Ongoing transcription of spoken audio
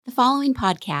following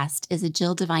podcast is a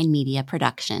Jill Divine Media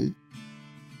production.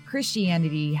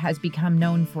 Christianity has become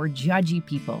known for judgy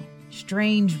people,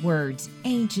 strange words,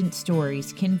 ancient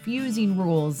stories, confusing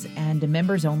rules, and a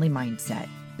members-only mindset.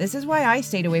 This is why I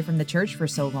stayed away from the church for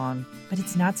so long, but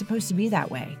it's not supposed to be that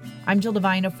way. I'm Jill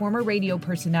Divine, a former radio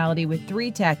personality with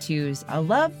 3 tattoos, a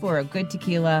love for a good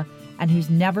tequila, and who's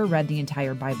never read the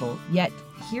entire Bible. Yet,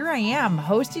 here I am,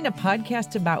 hosting a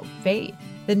podcast about faith.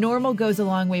 The Normal Goes a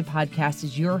Long Way podcast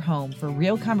is your home for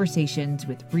real conversations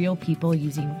with real people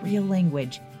using real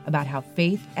language about how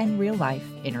faith and real life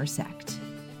intersect.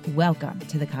 Welcome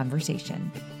to the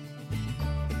conversation.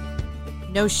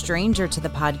 No stranger to the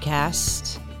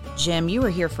podcast. Jim, you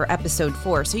were here for episode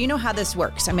 4, so you know how this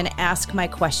works. I'm going to ask my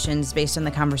questions based on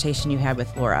the conversation you had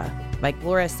with Laura. Like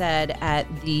Laura said at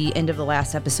the end of the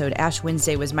last episode, Ash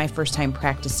Wednesday was my first time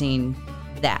practicing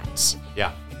that.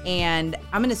 Yeah. And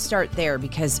I'm going to start there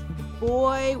because,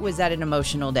 boy, was that an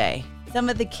emotional day. Some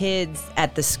of the kids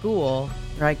at the school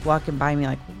are like walking by me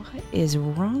like, what is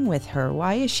wrong with her?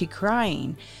 Why is she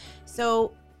crying?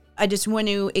 So I just want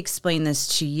to explain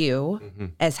this to you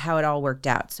as how it all worked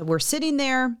out. So we're sitting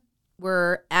there.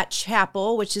 We're at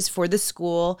chapel, which is for the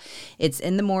school. It's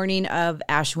in the morning of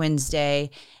Ash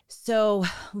Wednesday. So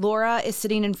Laura is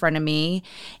sitting in front of me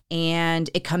and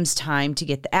it comes time to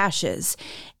get the ashes.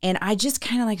 And I just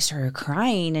kind of like started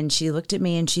crying and she looked at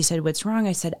me and she said, "What's wrong?"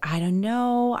 I said, "I don't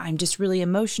know. I'm just really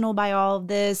emotional by all of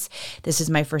this. This is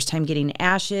my first time getting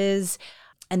ashes.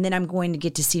 And then I'm going to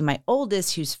get to see my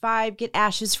oldest, who's 5, get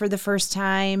ashes for the first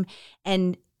time.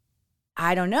 And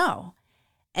I don't know."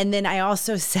 And then I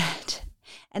also said,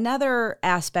 another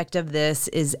aspect of this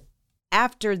is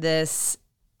after this,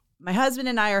 my husband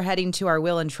and I are heading to our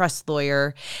will and trust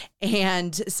lawyer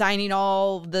and signing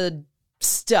all the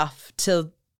stuff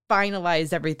to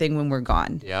finalize everything when we're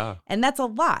gone. Yeah. And that's a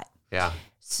lot. Yeah.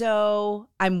 So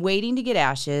I'm waiting to get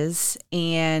ashes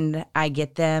and I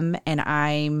get them and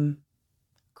I'm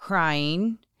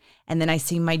crying. And then I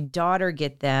see my daughter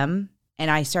get them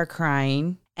and I start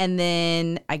crying. And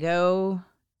then I go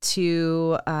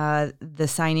to the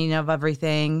signing of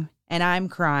everything and I'm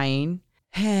crying.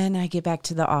 And I get back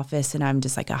to the office and I'm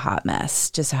just like a hot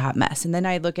mess. And then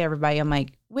I look at everybody. I'm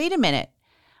like, wait a minute.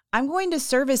 I'm going to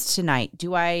service tonight.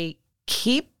 Do I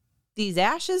keep these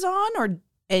ashes on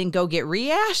and go get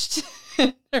re-ashed?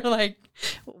 They're like,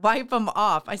 wipe them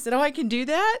off. I said, "Oh, I can do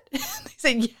that?" They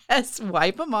said, "Yes,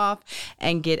 wipe them off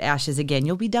and get ashes again.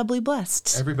 You'll be doubly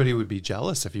blessed." Everybody would be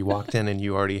jealous if you walked in and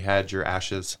you already had your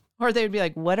ashes. Or they would be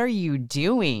like, "What are you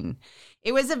doing?"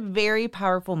 It was a very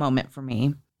powerful moment for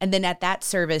me. And then at that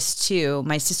service too,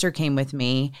 my sister came with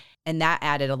me and that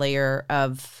added a layer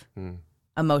of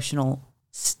emotional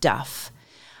stuff.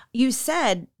 You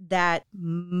said that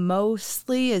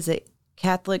mostly, is it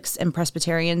Catholics and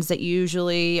Presbyterians that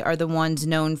usually are the ones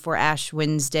known for Ash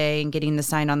Wednesday and getting the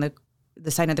sign of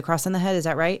the cross on the head? Is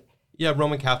that right? Yeah,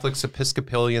 Roman Catholics,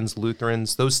 Episcopalians,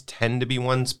 Lutherans, those tend to be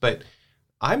ones, but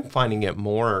I'm finding it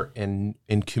more in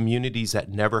communities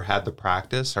that never had the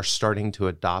practice are starting to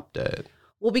adopt it.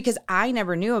 Well, because I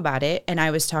never knew about it, and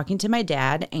I was talking to my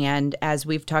dad, and as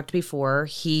we've talked before,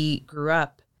 he grew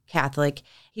up Catholic.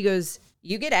 He goes,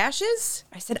 "You get ashes?"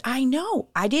 I said, "I know.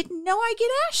 I didn't know I get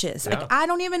ashes. Yeah. Like, I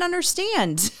don't even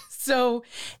understand." So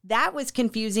that was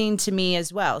confusing to me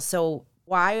as well. So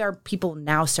why are people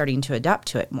now starting to adapt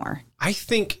to it more? I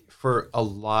think for a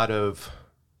lot of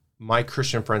my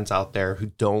Christian friends out there who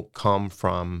don't come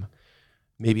from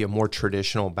maybe a more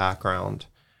traditional background,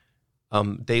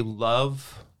 they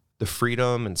love the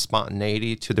freedom and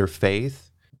spontaneity to their faith,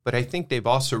 but I think they've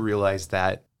also realized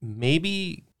that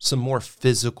maybe some more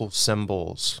physical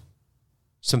symbols,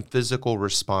 some physical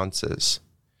responses.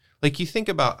 Like you think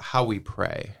about how we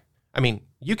pray. I mean,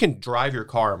 you can drive your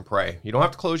car and pray. You don't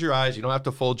have to close your eyes. You don't have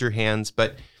to fold your hands.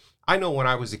 But I know when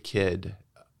I was a kid,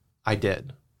 I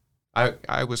did.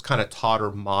 I was kind of taught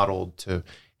or modeled to,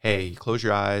 hey, you close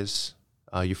your eyes,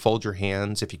 you fold your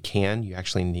hands. If you can, you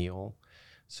actually kneel.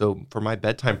 So for my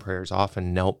bedtime prayers, I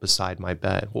often knelt beside my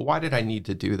bed. Well, why did I need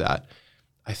to do that?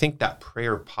 I think that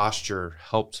prayer posture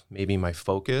helped maybe my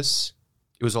focus.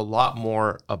 It was a lot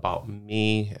more about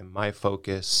me and my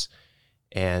focus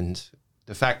and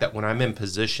the fact that when I'm in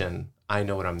position, I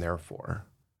know what I'm there for.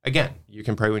 Again, you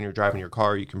can pray when you're driving your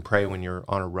car. You can pray when you're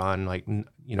on a run. Like,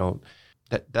 you know,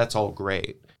 that's all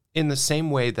great. In the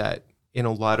same way that in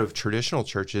a lot of traditional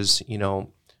churches, you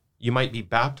know, you might be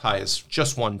baptized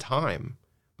just one time.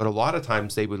 But a lot of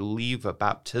times they would leave a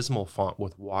baptismal font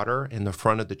with water in the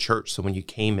front of the church. So when you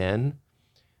came in,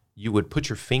 you would put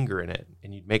your finger in it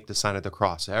and you'd make the sign of the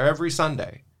cross every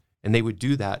Sunday. And they would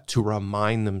do that to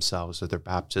remind themselves of their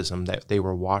baptism, that they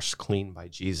were washed clean by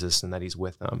Jesus and that he's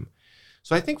with them.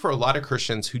 So I think for a lot of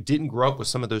Christians who didn't grow up with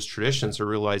some of those traditions are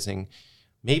realizing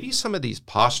maybe some of these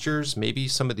postures, maybe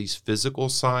some of these physical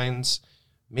signs,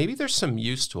 maybe there's some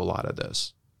use to a lot of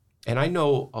this. And I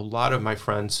know a lot of my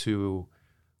friends who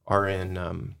are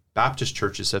in Baptist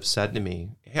churches have said to me,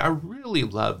 hey, I really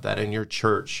love that in your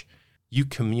church you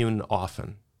commune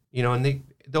often. And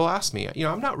they'll ask me,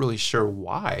 I'm not really sure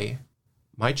why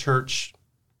my church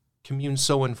communes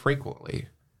so infrequently.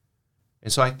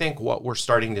 And so I think what we're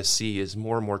starting to see is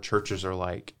more and more churches are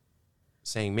like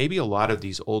saying maybe a lot of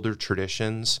these older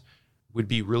traditions would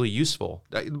be really useful.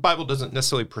 The Bible doesn't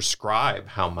necessarily prescribe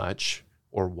how much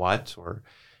or what, or,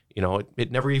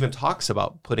 it never even talks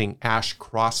about putting ash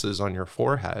crosses on your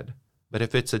forehead. But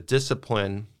if it's a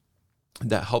discipline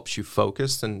that helps you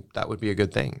focus, then that would be a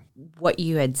good thing. What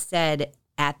you had said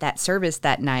at that service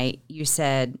that night, you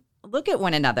said, look at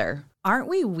one another. Aren't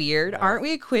we weird? Aren't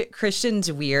we Christians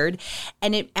weird?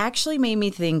 And it actually made me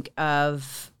think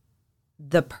of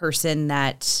the person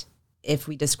that, if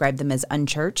we describe them as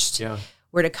unchurched,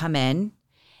 were to come in.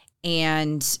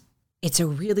 And it's a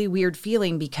really weird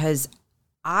feeling because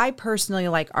I personally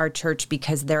like our church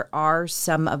because there are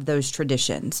some of those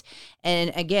traditions.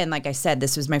 And again, like I said,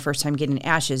 this was my first time getting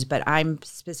ashes, but I'm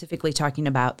specifically talking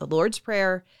about the Lord's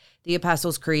Prayer, the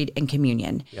Apostles' Creed, and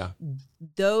communion. Yeah.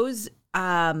 Those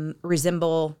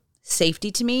resemble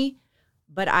safety to me,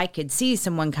 but I could see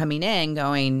someone coming in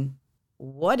going,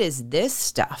 what is this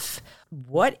stuff?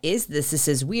 What is this? This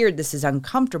is weird. This is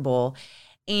uncomfortable.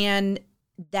 And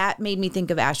that made me think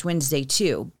of Ash Wednesday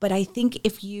too. But I think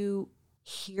if you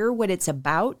hear what it's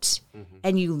about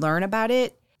and you learn about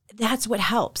it, that's what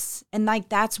helps. And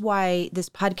that's why this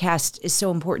podcast is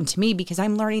so important to me, because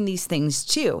I'm learning these things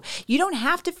too. You don't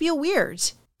have to feel weird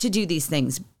to do these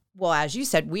things. Well, as you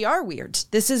said, we are weird.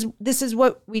 This is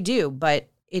what we do, but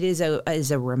it is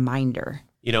a reminder.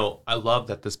 I love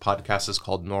that this podcast is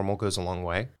called Normal Goes a Long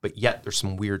Way, but yet there's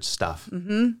some weird stuff.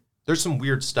 There's some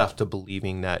weird stuff to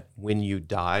believing that when you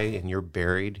die and you're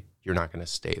buried, you're not going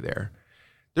to stay there.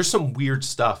 There's some weird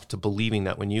stuff to believing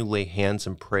that when you lay hands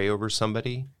and pray over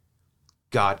somebody,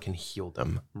 God can heal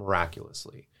them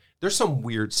miraculously. There's some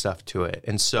weird stuff to it.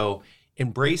 And so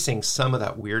embracing some of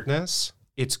that weirdness,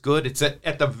 it's good. It's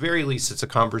at the very least, it's a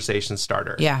conversation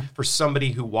starter. Yeah. For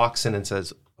somebody who walks in and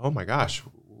says, oh my gosh,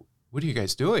 what are you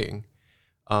guys doing?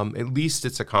 At least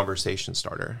it's a conversation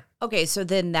starter. Okay, so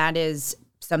then that is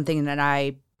something that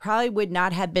I probably would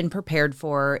not have been prepared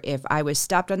for if I was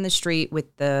stopped on the street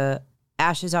with the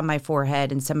ashes on my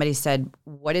forehead and somebody said,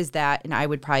 what is that? And I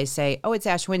would probably say, oh, it's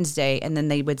Ash Wednesday. And then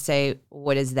they would say,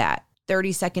 what is that?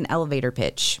 30-second elevator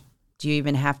pitch. Do you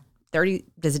even have 30?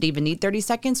 Does it even need 30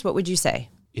 seconds? What would you say?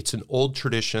 It's an old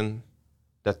tradition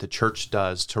that the church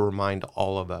does to remind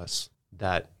all of us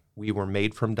that we were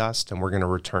made from dust and we're going to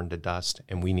return to dust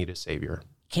and we need a savior.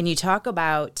 Can you talk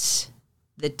about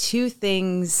the two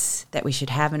things that we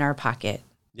should have in our pocket?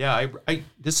 Yeah,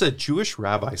 this is a Jewish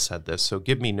rabbi said this, so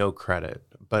give me no credit,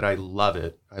 but I love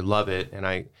it. I love it, and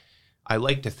I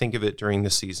like to think of it during the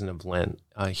season of Lent.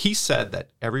 He said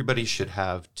that everybody should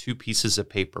have two pieces of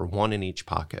paper, one in each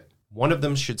pocket. One of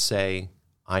them should say,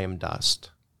 I am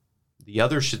dust. The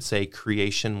other should say,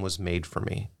 creation was made for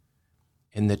me.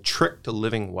 And the trick to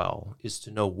living well is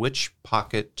to know which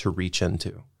pocket to reach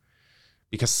into.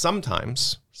 Because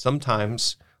sometimes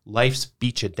life's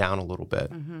beat you down a little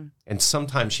bit. And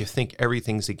sometimes you think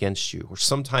everything's against you, or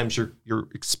sometimes you're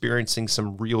experiencing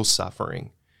some real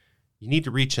suffering. You need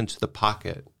to reach into the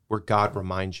pocket where God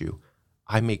reminds you,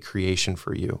 I made creation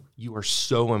for you. You are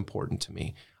so important to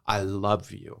me. I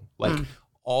love you.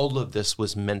 All of this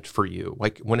was meant for you.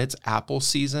 Like when it's apple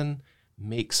season,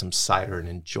 make some cider and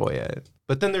enjoy it.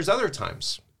 But then there's other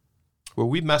times where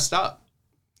we messed up.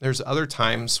 There's other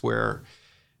times where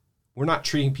we're not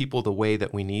treating people the way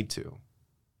that we need to.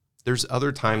 There's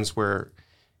other times where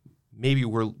maybe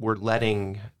we're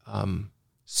letting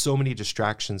so many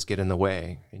distractions get in the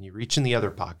way, and you reach in the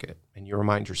other pocket and you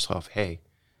remind yourself, hey,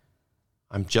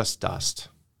 I'm just dust.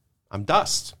 I'm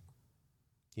dust.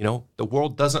 The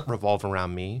world doesn't revolve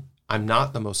around me. I'm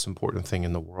not the most important thing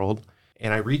in the world.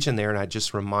 And I reach in there and I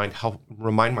just remind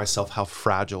myself how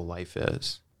fragile life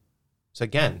is. So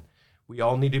again, we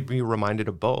all need to be reminded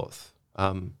of both.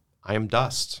 I am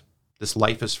dust. This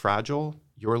life is fragile.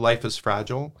 Your life is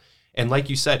fragile. And like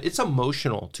you said, it's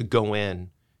emotional to go in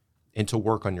and to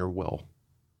work on your will.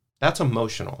 That's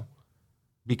emotional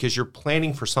because you're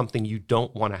planning for something you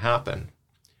don't want to happen.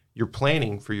 You're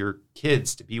planning for your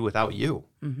kids to be without you.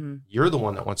 You're the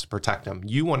one that wants to protect them.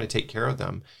 You want to take care of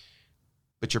them.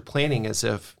 But you're planning as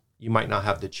if you might not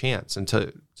have the chance. And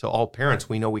to all parents,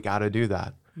 we know we got to do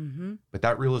that. Mm-hmm. But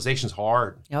that realization is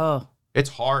hard. Oh, It's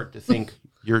hard to think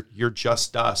you're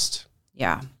just dust.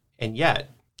 yeah. And yet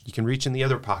you can reach in the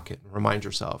other pocket and remind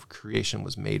yourself, creation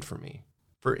was made for me.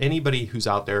 For anybody who's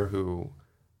out there who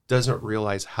doesn't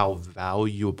realize how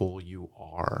valuable you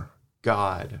are,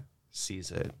 God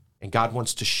sees it. And God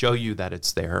wants to show you that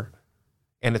it's there.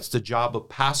 And it's the job of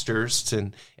pastors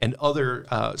and other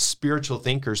spiritual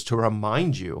thinkers to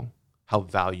remind you how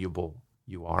valuable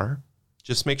you are.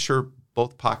 Just make sure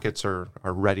both pockets are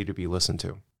ready to be listened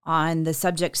to. On the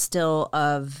subject still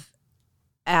of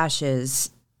ashes,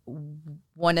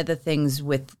 one of the things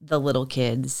with the little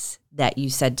kids that you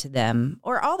said to them,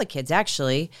 or all the kids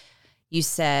actually, you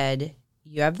said,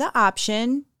 you have the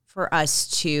option for us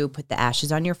to put the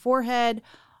ashes on your forehead,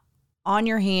 on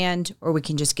your hand, or we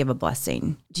can just give a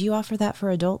blessing. Do you offer that for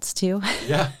adults too?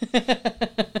 Yeah.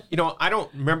 I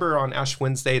don't remember on Ash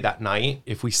Wednesday that night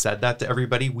if we said that to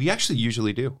everybody. We actually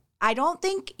usually do. I don't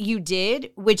think you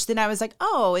did, which then I was like,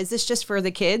 oh, is this just for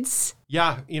the kids?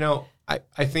 Yeah.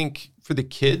 I think for the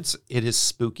kids, it is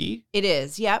spooky, It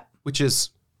is. Yep. which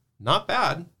is not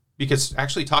bad because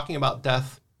actually talking about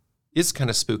death is kind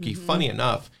of spooky. Mm-hmm. Funny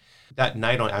enough, that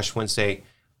night on Ash Wednesday,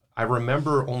 I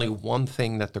remember only one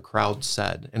thing that the crowd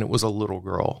said, and it was a little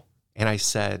girl. And I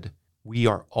said, we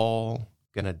are all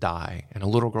going to die. And a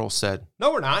little girl said,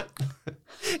 no, we're not.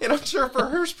 And I'm sure for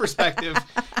her perspective,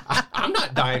 I'm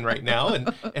not dying right now.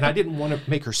 And I didn't want to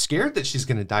make her scared that she's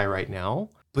going to die right now.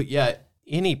 But yet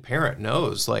any parent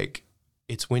knows, like,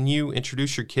 it's when you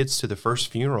introduce your kids to the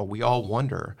first funeral, we all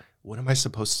wonder, what am I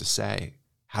supposed to say?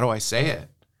 How do I say it?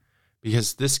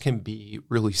 Because this can be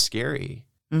really scary.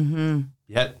 Mm-hmm.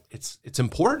 Yet it's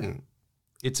important.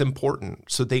 It's important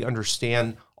so they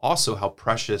understand also how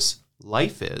precious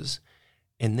life is.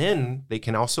 And then they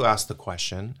can also ask the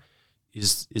question,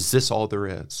 is this all there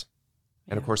is?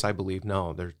 And of course, I believe,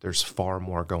 no, there's far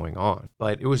more going on.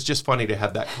 But it was just funny to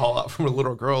have that call out from a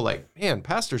little girl like, man,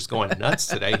 pastor's going nuts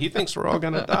today. He thinks we're all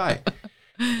going to die.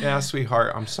 Yeah,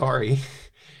 sweetheart, I'm sorry.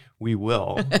 We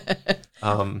will.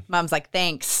 Mom's like,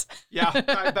 thanks. Yeah,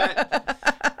 I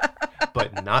bet.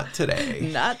 But not today.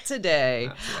 Not today.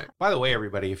 Not today. By the way,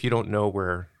 everybody, if you don't know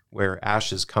where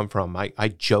ashes come from, I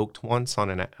joked once on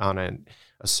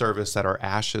a service that our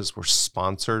ashes were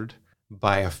sponsored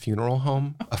by a funeral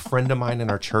home. A friend of mine in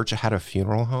our church had a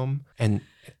funeral home, and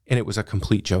it was a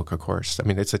complete joke, of course. I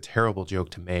mean, it's a terrible joke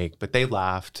to make, but they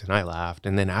laughed and I laughed.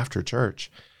 And then after church,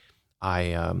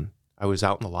 I was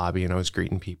out in the lobby and I was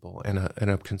greeting people, and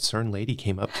a concerned lady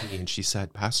came up to me and she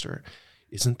said, Pastor,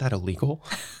 isn't that illegal?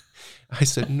 I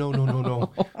said, no.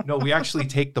 No, we actually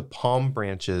take the palm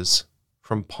branches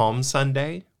from Palm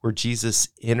Sunday, where Jesus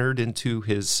entered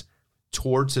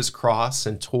towards his cross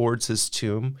and towards his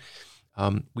tomb.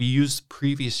 We used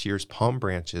previous year's palm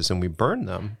branches and we burned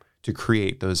them to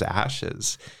create those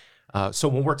ashes. So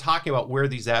when we're talking about where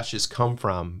these ashes come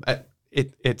from,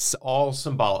 it's all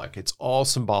symbolic. It's all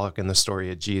symbolic in the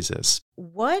story of Jesus.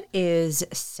 What is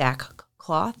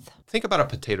sackcloth? Think about a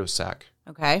potato sack.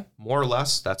 Okay. More or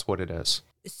less, that's what it is.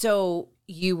 So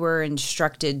you were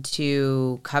instructed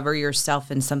to cover yourself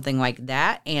in something like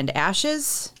that and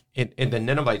ashes? And the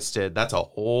Ninevites did. That's an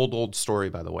old story,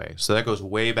 by the way. So that goes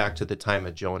way back to the time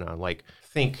of Jonah. Like,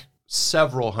 think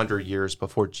several hundred years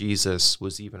before Jesus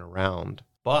was even around.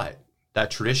 But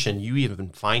that tradition, you even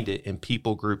find it in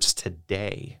people groups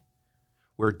today,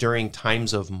 where during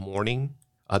times of mourning,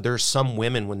 there's some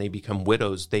women, when they become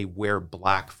widows, they wear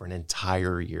black for an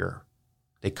entire year.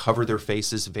 They cover their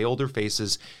faces, veil their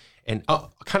faces, and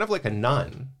kind of like a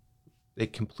nun, they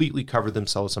completely cover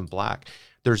themselves in black.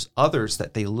 There's others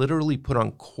that they literally put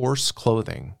on coarse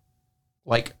clothing,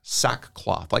 like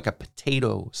sackcloth, like a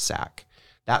potato sack,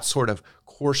 that sort of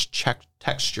coarse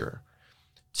texture,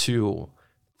 to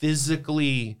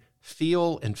physically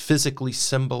feel and physically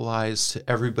symbolize to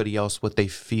everybody else what they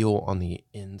feel on the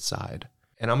inside.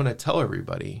 And I'm going to tell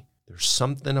everybody, there's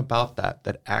something about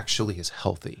that actually is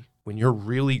healthy. When you're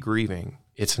really grieving,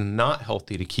 it's not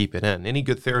healthy to keep it in. Any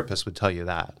good therapist would tell you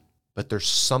that. But there's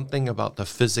something about the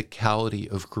physicality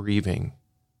of grieving,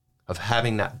 of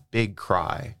having that big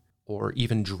cry, or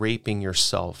even draping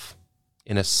yourself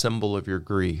in a symbol of your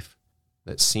grief,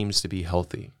 that seems to be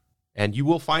healthy. And you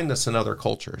will find this in other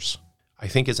cultures. I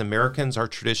think as Americans, our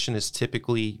tradition is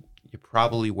typically, you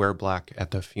probably wear black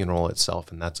at the funeral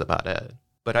itself, and that's about it.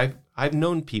 But I've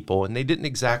known people, and they didn't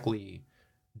exactly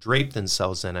drape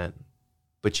themselves in it,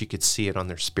 but you could see it on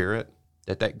their spirit,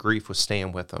 that grief was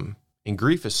staying with them. And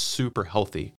grief is super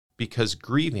healthy, because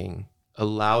grieving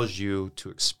allows you to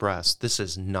express, this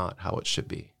is not how it should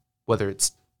be. Whether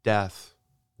it's death,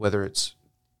 whether it's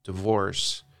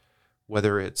divorce,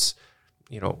 whether it's,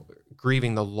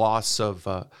 grieving the loss of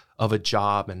a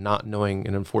job and not knowing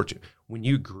an unfortunate, when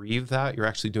you grieve that, you're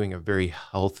actually doing a very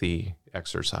healthy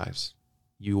exercise.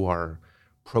 You are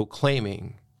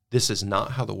proclaiming, this is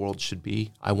not how the world should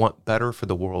be. I want better for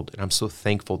the world. And I'm so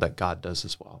thankful that God does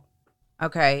as well.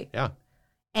 Okay. Yeah.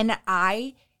 And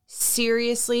I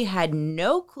seriously had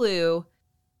no clue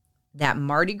that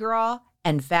Mardi Gras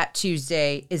and Fat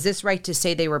Tuesday, is this right to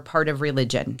say they were part of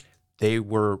religion? They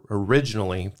were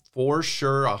originally, for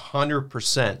sure,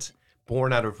 100%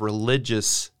 born out of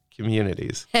religious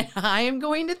communities. And I am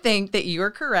going to think that you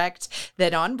are correct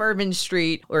that on Bourbon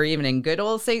Street or even in good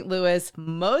old St. Louis,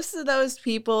 most of those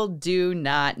people do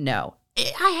not know.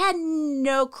 I had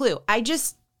no clue. I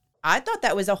thought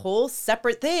that was a whole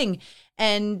separate thing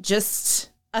and just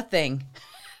a thing.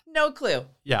 No clue.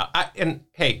 Yeah.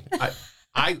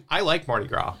 I like Mardi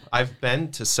Gras. I've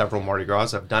been to several Mardi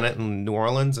Gras. I've done it in New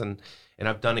Orleans and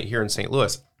I've done it here in St.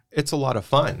 Louis. It's a lot of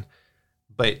fun,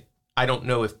 but I don't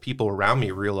know if people around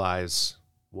me realize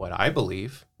what I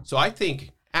believe. So I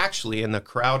think actually in the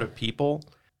crowd of people,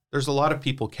 there's a lot of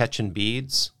people catching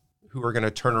beads who are going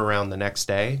to turn around the next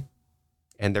day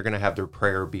and they're going to have their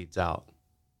prayer beads out,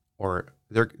 or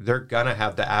they're going to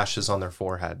have the ashes on their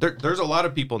forehead. There's a lot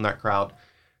of people in that crowd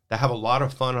that have a lot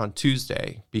of fun on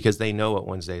Tuesday because they know what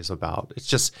Wednesday is about. It's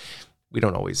just, we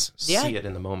don't always see it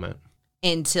in the moment.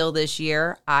 Until this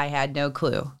year, I had no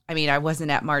clue. I mean, I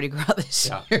wasn't at Mardi Gras this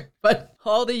year, but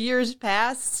all the years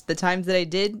past, the times that I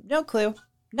did, no clue,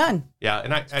 none. Yeah,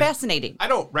 and it's fascinating. I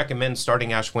don't recommend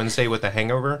starting Ash Wednesday with a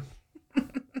hangover,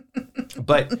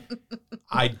 but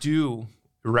I do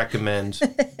recommend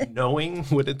knowing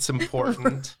when it's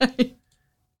important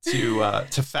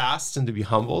to fast and to be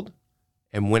humbled,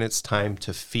 and when it's time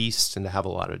to feast and to have a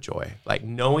lot of joy. Like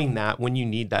knowing that when you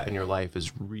need that in your life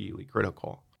is really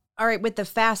critical. All right, with the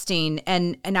fasting,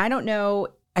 and I don't know,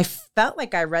 I felt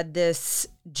like I read this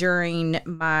during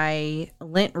my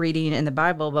Lent reading in the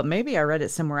Bible, but maybe I read it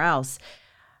somewhere else.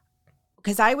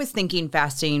 Because I was thinking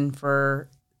fasting for,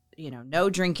 no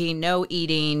drinking, no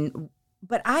eating,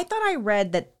 but I thought I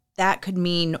read that could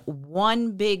mean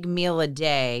one big meal a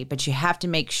day, but you have to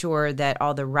make sure that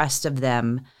all the rest of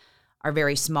them are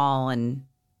very small. And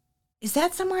is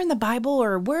that somewhere in the Bible,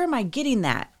 or where am I getting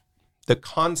that? The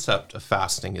concept of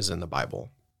fasting is in the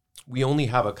Bible. We only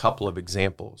have a couple of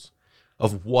examples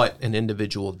of what an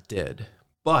individual did,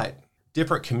 but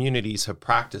different communities have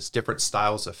practiced different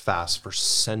styles of fast for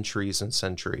centuries and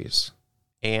centuries.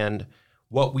 And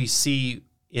what we see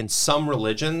in some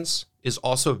religions is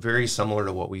also very similar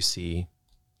to what we see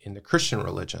in the Christian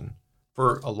religion.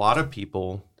 For a lot of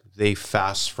people, they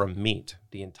fast from meat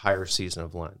the entire season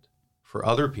of Lent. For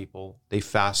other people, they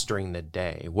fast during the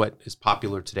day. What is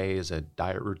popular today is a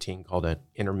diet routine called an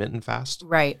intermittent fast.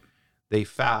 Right. They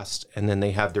fast and then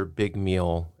they have their big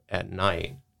meal at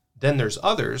night. Then there's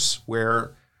others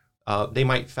where they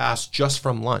might fast just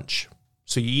from lunch.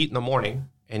 So you eat in the morning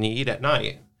and you eat at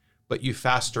night, but you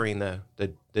fast during the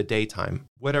daytime.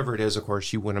 Whatever it is, of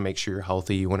course, you want to make sure you're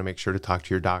healthy. You want to make sure to talk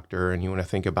to your doctor and you want to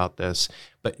think about this.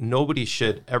 But nobody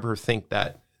should ever think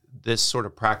that this sort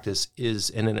of practice is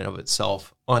in and of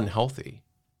itself unhealthy.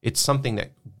 It's something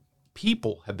that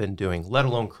people have been doing, let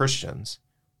alone Christians,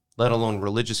 let alone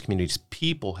religious communities.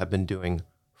 People have been doing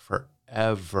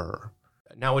forever.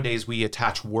 Nowadays, we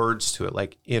attach words to it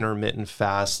like intermittent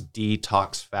fast,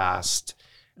 detox fast,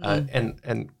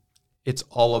 and it's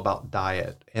all about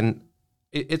diet. And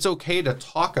it's okay to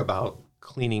talk about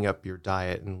cleaning up your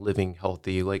diet and living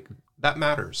healthy. Like that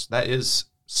matters. That is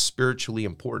spiritually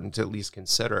important to at least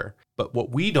consider. But what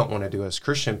we don't want to do as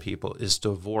Christian people is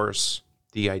divorce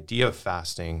the idea of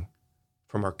fasting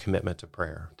from our commitment to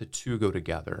prayer. The two go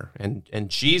together. And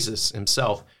Jesus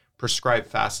himself prescribed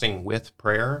fasting with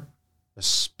prayer,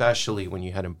 especially when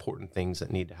you had important things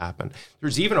that need to happen.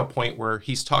 There's even a point where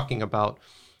he's talking about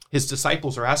his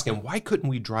disciples are asking, why couldn't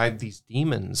we drive these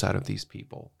demons out of these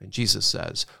people? And Jesus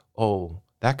says, oh,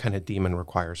 that kind of demon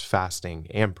requires fasting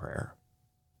and prayer,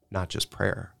 not just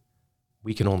prayer.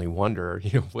 We can only wonder,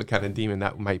 what kind of demon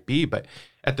that might be. But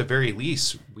at the very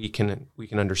least, we can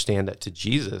understand that to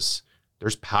Jesus,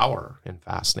 there's power in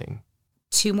fasting.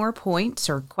 2 more points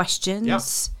or questions.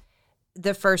 Yeah.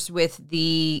 The first with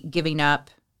the giving up.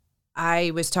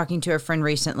 I was talking to a friend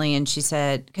recently and she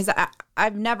said, because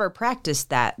I've never practiced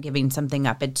that, giving something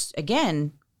up. It's,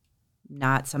 again,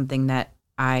 not something that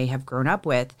I have grown up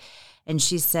with. And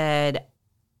she said,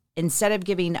 instead of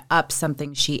giving up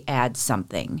something, she adds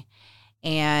something.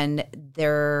 And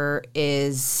there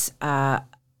is a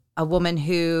woman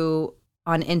who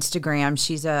on Instagram.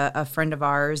 She's a friend of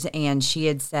ours, and she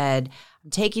had said,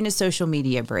 I'm taking a social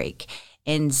media break.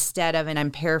 Instead of, and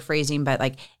I'm paraphrasing, but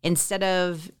like, instead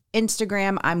of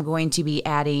Instagram, I'm going to be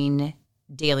adding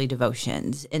daily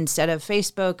devotions. Instead of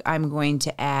Facebook, I'm going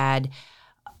to add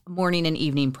morning and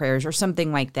evening prayers or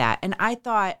something like that. And I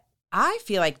thought, I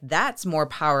feel like that's more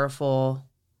powerful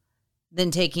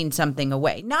than taking something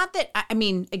away. Not that, I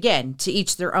mean, again, to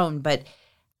each their own, but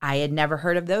I had never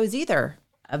heard of those either,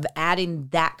 of adding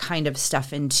that kind of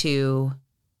stuff into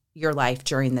your life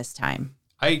during this time.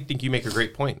 I think you make a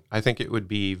great point. I think it would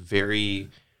be very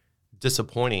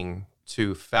disappointing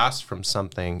to fast from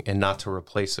something and not to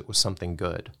replace it with something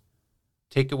good.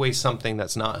 Take away something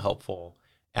that's not helpful,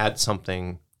 add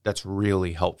something that's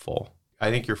really helpful.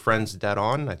 I think your friend's dead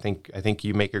on. I think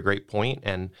you make a great point.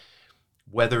 And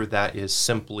whether that is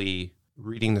simply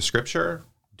reading the scripture,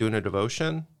 doing a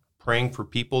devotion, praying for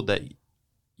people that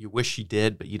you wish you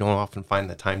did, but you don't often find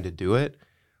the time to do it,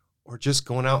 or just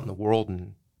going out in the world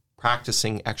and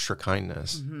practicing extra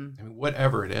kindness. I mean,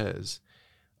 whatever it is,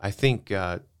 I think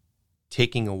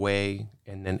taking away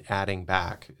and then adding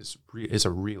back is a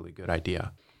really good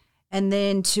idea. And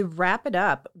then to wrap it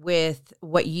up with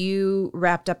what you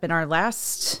wrapped up in our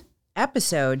last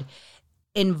episode,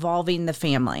 involving the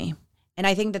family. And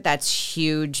I think that that's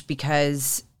huge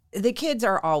because the kids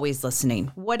are always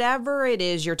listening. Whatever it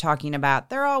is you're talking about,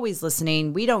 they're always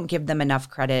listening. We don't give them enough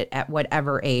credit at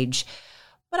whatever age.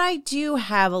 But I do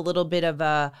have a little bit of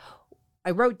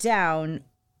I wrote down,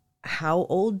 how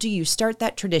old do you start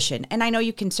that tradition? And I know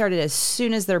you can start it as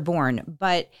soon as they're born,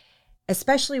 but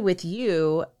especially with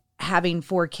you having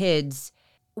 4 kids,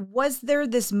 was there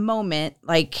this moment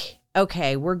like,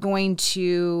 okay, we're going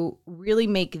to really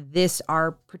make this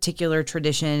our particular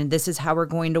tradition. This is how we're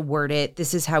going to word it.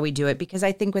 This is how we do it. Because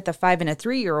I think with a 5 and a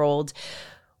 3-year-old,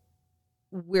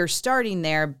 we're starting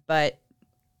there, but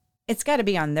it's got to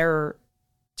be on their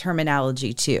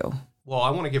terminology too. Well, I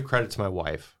want to give credit to my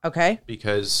wife. Okay.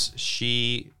 Because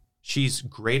she's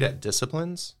great at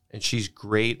disciplines and she's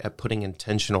great at putting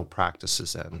intentional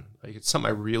practices in. Like, it's something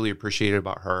I really appreciated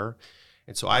about her.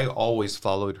 And so I always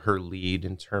followed her lead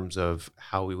in terms of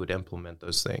how we would implement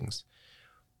those things.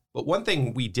 But one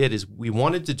thing we did is we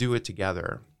wanted to do it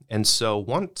together. And so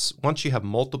once you have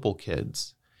multiple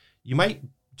kids, you might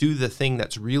do the thing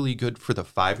that's really good for the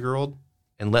 5-year-old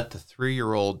and let the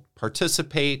 3-year-old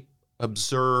participate,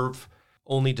 observe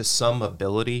only to some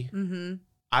ability. Mm-hmm.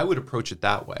 I would approach it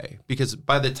that way because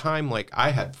by the time like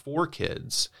I had 4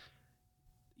 kids,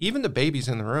 even the baby's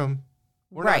in the room.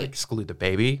 We're not exclude the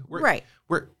baby.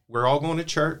 We're all going to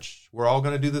church. We're all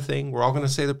going to do the thing. We're all going to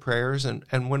say the prayers.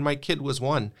 And when my kid was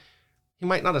 1, he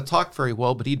might not have talked very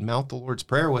well, but he'd mouth the Lord's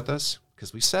Prayer with us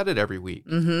because we said it every week.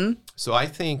 Mm-hmm. So I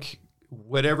think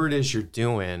whatever it is you're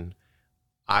doing,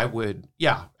 I would,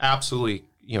 absolutely,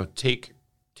 take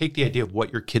the idea of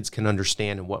what your kids can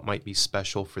understand and what might be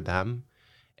special for them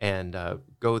and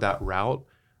go that route.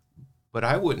 But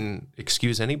I wouldn't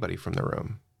excuse anybody from the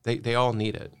room. They all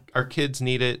need it. Our kids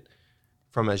need it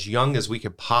from as young as we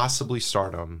could possibly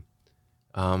start them.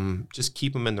 Just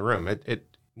keep them in the room.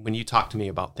 When you talk to me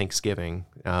about Thanksgiving,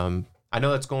 I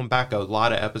know that's going back a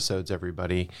lot of episodes,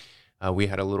 everybody. We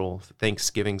had a little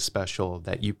Thanksgiving special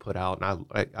that you put out,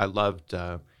 and I loved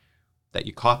that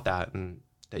you caught that and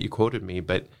that you quoted me.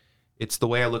 But it's the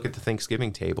way I look at the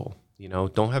Thanksgiving table.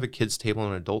 Don't have a kids table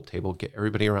and an adult table. Get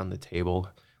everybody around the table.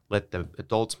 Let the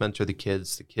adults mentor the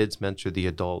kids mentor the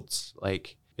adults.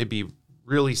 Like, it'd be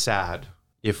really sad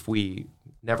if we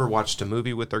never watched a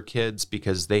movie with our kids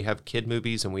because they have kid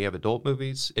movies and we have adult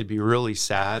movies. It'd be really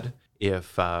sad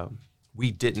if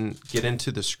we didn't get into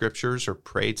the scriptures or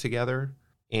pray together.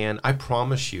 And I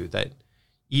promise you that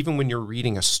even when you're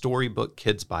reading a storybook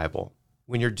kids Bible,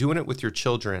 when you're doing it with your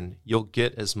children, you'll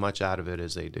get as much out of it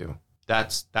as they do.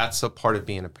 That's a part of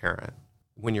being a parent.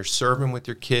 When you're serving with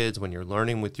your kids, when you're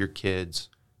learning with your kids,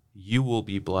 you will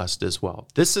be blessed as well.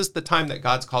 This is the time that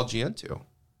God's called you into.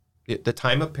 The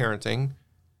time of parenting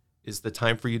is the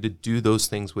time for you to do those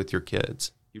things with your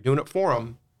kids. You're doing it for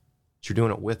them, but you're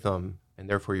doing it with them, and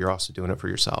therefore you're also doing it for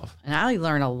yourself. And I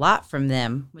learn a lot from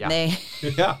them when they,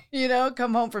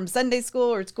 come home from Sunday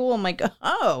school or school. I'm like,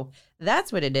 oh,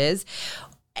 that's what it is.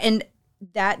 And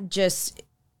that just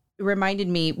reminded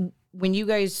me, when you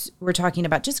guys were talking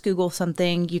about just Google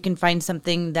something, you can find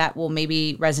something that will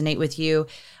maybe resonate with you.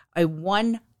 I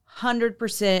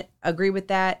 100% agree with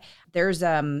that. There's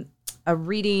a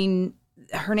reading.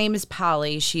 Her name is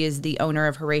Polly. She is the owner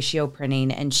of Horatio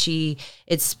Printing, and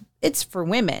it's it's for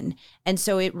women. And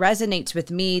so it resonates with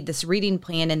me, this reading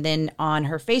plan. And then on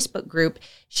her Facebook group,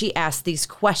 she asks these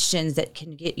questions that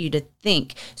can get you to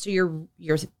think. So you're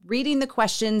reading the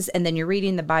questions and then you're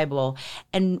reading the Bible.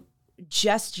 And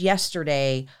just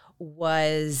yesterday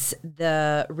was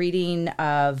the reading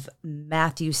of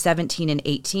Matthew 17 and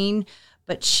 18.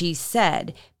 But she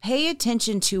said, pay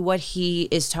attention to what he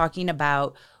is talking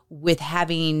about with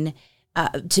having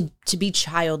to be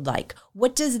childlike.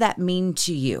 What does that mean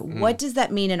to you? What does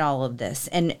that mean in all of this?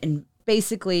 And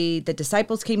basically, the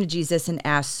disciples came to Jesus and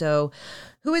asked, so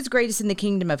who is greatest in the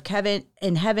kingdom of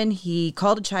in heaven? He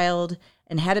called a child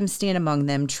and had him stand among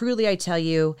them. Truly, I tell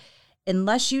you,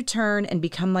 unless you turn and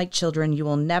become like children, you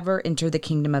will never enter the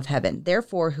kingdom of heaven.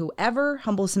 Therefore, whoever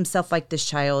humbles himself like this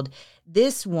child,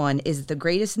 this one is the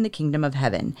greatest in the kingdom of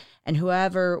heaven. And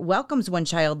whoever welcomes one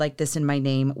child like this in my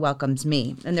name welcomes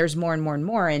me. And there's more and more and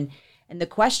more. And the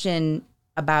question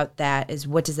about that is,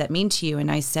 what does that mean to you?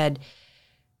 And I said,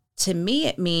 to me,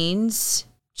 it means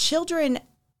children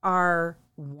are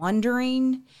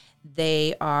wondering.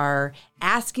 They are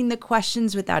asking the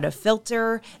questions without a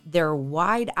filter. They're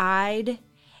wide-eyed.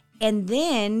 And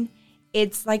then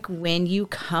it's like when you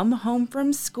come home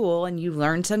from school and you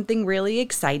learn something really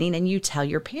exciting and you tell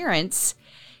your parents,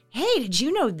 hey, did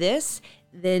you know this?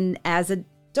 Then as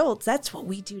adults, that's what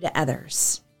we do to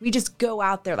others. We just go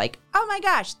out there like, oh my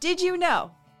gosh, did you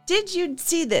know? Did you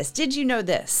see this? Did you know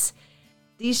this?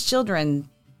 These children,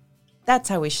 that's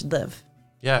how we should live.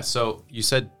 Yeah, so you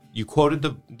said, you quoted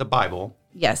the Bible.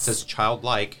 Yes. It says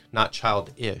childlike, not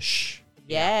childish.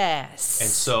 Yes. And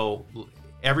so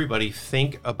everybody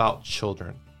think about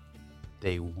children.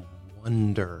 They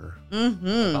wonder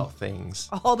about things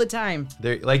all the time.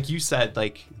 They're, like you said,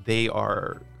 like they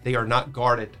are not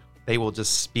guarded. They will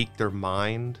just speak their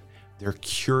mind. They're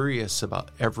curious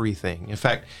about everything. In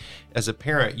fact, as a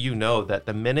parent, you know that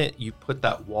the minute you put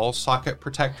that wall socket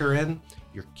protector in,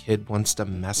 your kid wants to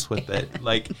mess with it.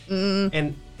 Like,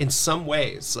 and in some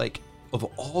ways, like of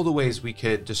all the ways we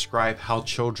could describe how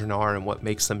children are and what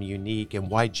makes them unique and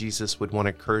why Jesus would want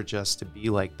to encourage us to be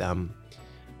like them.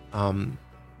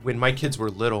 When my kids were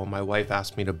little, my wife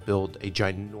asked me to build a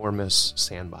ginormous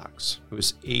sandbox. It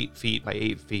was 8 feet by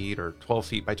 8 feet or 12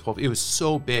 feet by 12. It was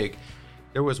so big.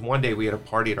 There was one day we had a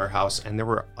party at our house and there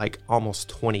were like almost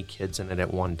 20 kids in it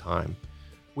at one time,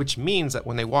 which means that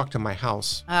when they walked in my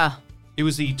house, it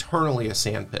was eternally a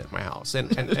sand pit in my house.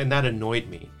 And that annoyed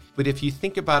me. But if you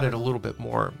think about it a little bit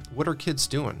more, what are kids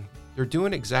doing? They're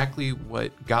doing exactly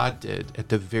what God did at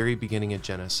the very beginning of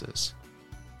Genesis.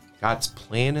 God's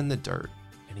playing in the dirt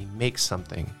and he makes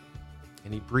something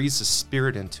and he breathes a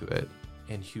spirit into it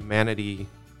and humanity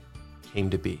came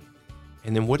to be.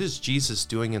 And then what is Jesus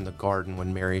doing in the garden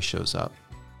when Mary shows up?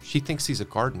 She thinks he's a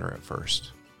gardener at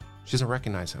first. She doesn't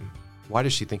recognize him. Why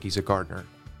does she think he's a gardener?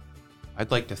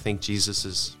 I'd like to think Jesus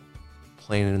is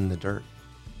playing in the dirt.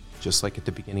 Just like at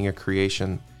the beginning of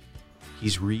creation,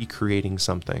 he's recreating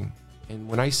something. And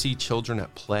when I see children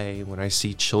at play, when I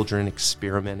see children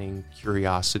experimenting,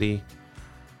 curiosity,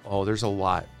 there's a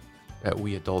lot that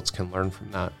we adults can learn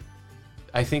from that.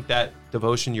 I think that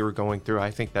devotion you were going through,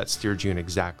 I think that steered you in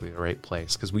exactly the right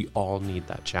place because we all need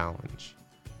that challenge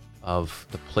of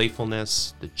the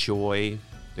playfulness, the joy,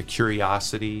 the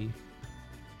curiosity,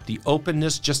 the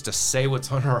openness just to say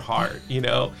what's on our heart, you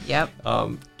know? Yep.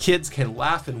 Kids can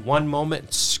laugh in one moment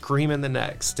and scream in the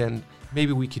next, and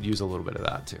maybe we could use a little bit of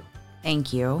that too.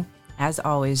 Thank you, as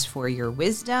always, for your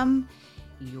wisdom,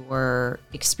 your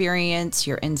experience,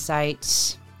 your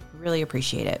insights. Really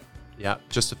appreciate it. Yeah,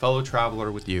 just a fellow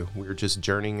traveler with you. We're just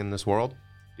journeying in this world,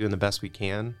 doing the best we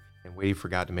can, and waiting for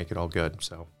God to make it all good.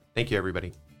 So thank you,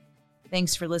 everybody.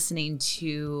 Thanks for listening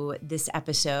to this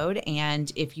episode.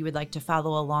 And if you would like to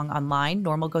follow along online,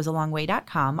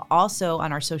 normalgoesalongway.com. Also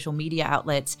on our social media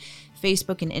outlets,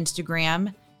 Facebook and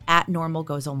Instagram,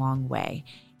 @normalgoesalongway.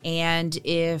 And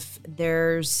if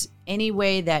there's any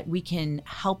way that we can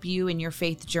help you in your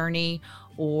faith journey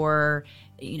or,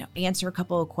 answer a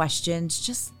couple of questions,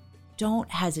 just don't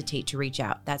hesitate to reach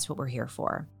out. That's what we're here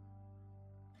for.